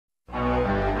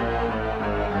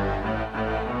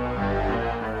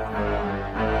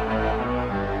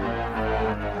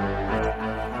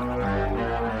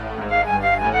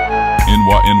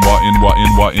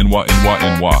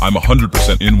I'm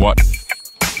 100%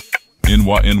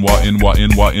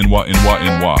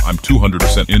 I'm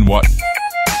 200%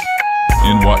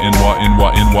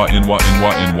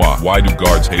 Why do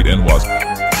guards hate NWAs?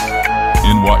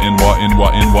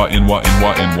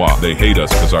 They hate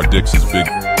us cause our dicks is big.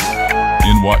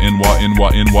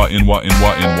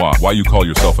 Why you call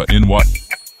yourself a NWA?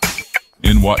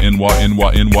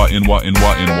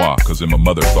 Cause I'm a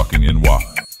motherfucking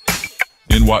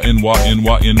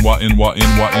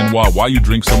NWA. Why you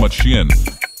drink so much Shein?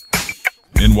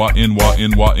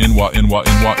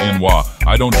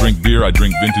 I don't drink beer, I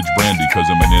drink vintage brandy cause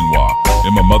I'm an NWA.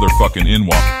 I'm a motherfucking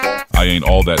NWA. I ain't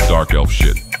all that dark elf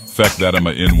shit. Fact that I'm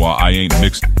a NWA, I ain't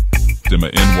mixed. I'm a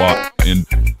NWA.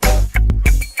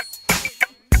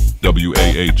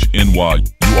 WAH, NWA,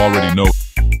 you already know.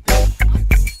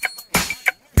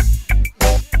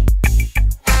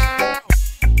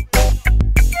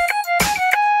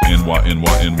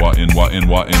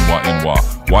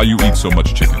 NWA. Why you eat so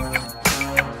much chicken?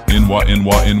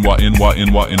 NWA.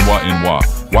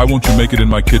 Why won't you make it in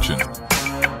my kitchen?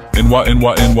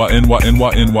 NWA.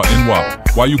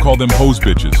 Why you call them hoes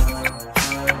bitches?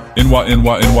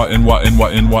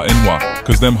 NWA.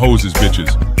 Cause them hoes is bitches.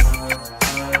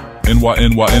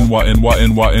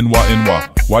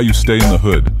 NWA. Why you stay in the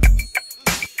hood?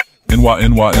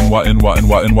 NWA.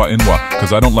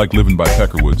 Cause I don't like living by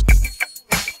Peckerwoods.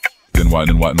 Why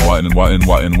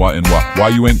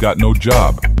you ain't got no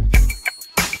job?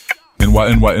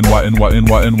 NWA.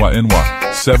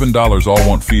 $7 all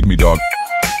won't feed me, dog.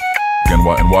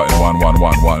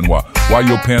 Why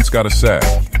your pants got a sag?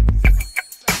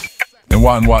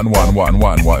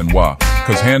 NWA.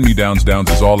 Cause hand-me-downs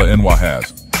is all a NWA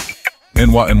has.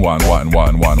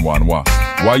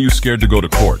 NWA. Why you scared to go to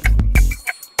court?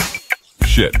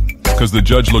 Shit. Cause the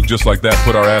judge looked just like that,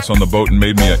 put our ass on the boat and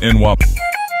made me a NWA.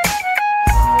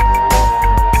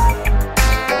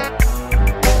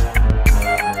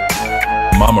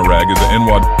 Mama rag is a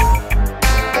NWA.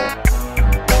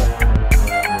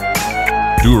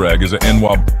 Do-rag is a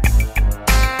NWA.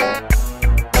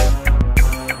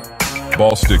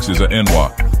 Ball sticks is a NWA.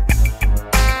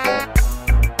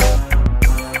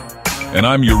 And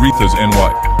I'm Urethra's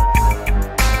NWA.